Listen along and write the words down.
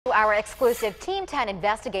Our exclusive Team 10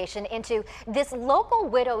 investigation into this local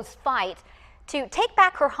widow's fight to take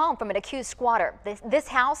back her home from an accused squatter. This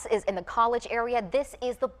house is in the College area. This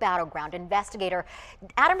is the battleground. Investigator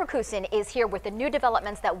Adam Rakusin is here with the new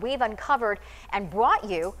developments that we've uncovered and brought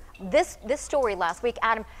you this story last week.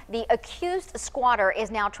 Adam, the accused squatter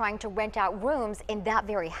is now trying to rent out rooms in that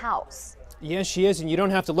very house. Yes, she is, and you don't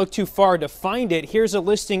have to look too far to find it. Here's a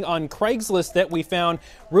listing on Craigslist that we found.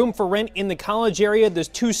 Room for rent in the College area. There's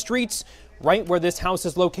 2 streets right where this house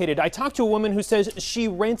is located. I talked to a woman who says she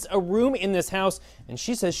rents a room in this house, and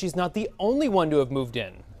she says she's not the only one to have moved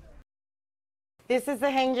in. This is the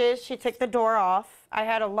hinges. She took the door off. I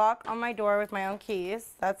had a lock on my door with my own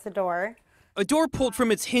keys. That's the door. A door pulled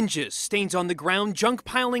from its hinges, stains on the ground, junk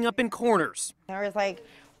piling up in corners. There was like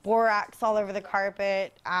borax all over the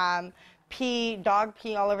carpet, dog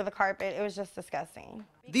pee all over the carpet. It was just disgusting.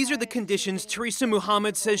 These are the conditions Teresa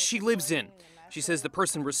Muhammad says she lives in. She says the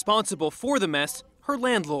person responsible for the mess, her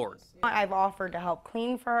landlord. I've offered to help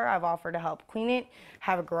clean for her. I've offered to help clean it,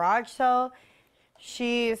 have a garage sale.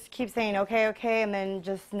 She keeps saying, okay, and then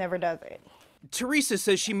just never does it. Teresa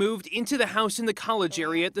says she moved into the house in the College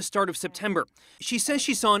area at the start of September. She says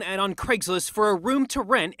she saw an ad on Craigslist for a room to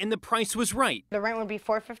rent and the price was right. The rent would be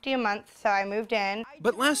 $450 a month, so I moved in.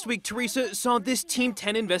 But last week, Teresa saw this Team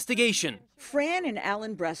 10 investigation. Fran and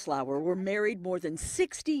Alan Breslauer were married more than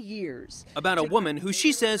 60 years. About a woman who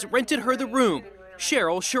she says rented her the room,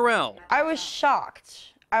 Cheryl Sherrill. I was shocked.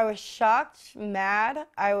 I was shocked, mad,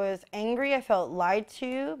 I was angry, I felt lied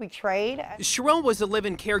to, betrayed. Sherrill was a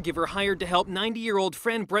live-in caregiver hired to help 90-year-old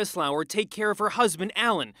Fran Breslauer take care of her husband,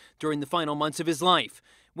 Alan, during the final months of his life.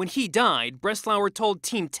 When he died, Breslauer told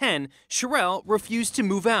Team 10 Sherrill refused to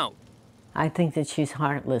move out. I think that she's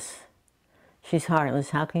heartless. She's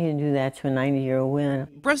heartless. How can you do that to a 90-year-old woman?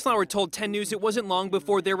 Breslauer told 10 News it wasn't long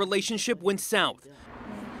before their relationship went south.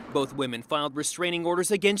 Both women filed restraining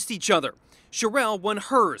orders against each other. Sherrill won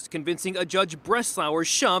hers, convincing a judge Breslauer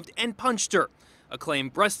shoved and punched her, a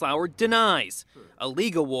claim Breslauer denies. A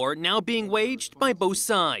legal war now being waged by both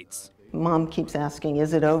sides. Mom keeps asking,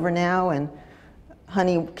 is it over now? And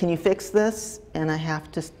honey, can you fix this? And I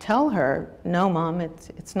have to tell her, no, Mom,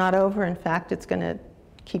 it's not over. In fact, it's going to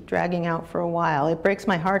keep dragging out for a while. It breaks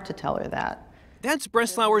my heart to tell her that. That's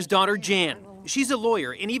Breslauer's daughter, Jan. She's a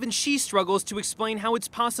lawyer, and even she struggles to explain how it's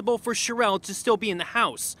possible for Sherrill to still be in the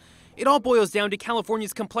house. It all boils down to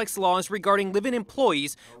California's complex laws regarding live-in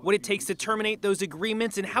employees, what it takes to terminate those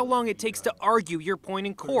agreements, and how long it takes to argue your point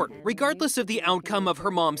in court. Regardless of the outcome of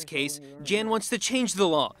her mom's case, Jan wants to change the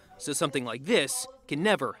law, so something like this can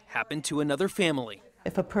never happen to another family.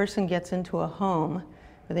 If a person gets into a home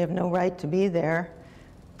where they have no right to be there,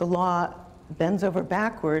 the law bends over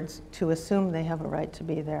backwards to assume they have a right to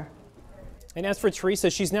be there. And as for Teresa,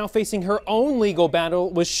 she's now facing her own legal battle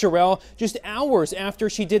with Sherrill. Just hours after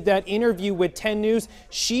she did that interview with 10 News,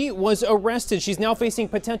 she was arrested. She's now facing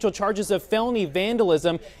potential charges of felony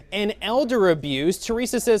vandalism and elder abuse.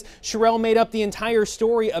 Teresa says Sherrill made up the entire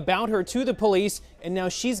story about her to the police, and now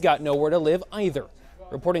she's got nowhere to live either.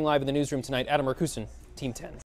 Reporting live in the newsroom tonight, Adam Rakusin, Team 10.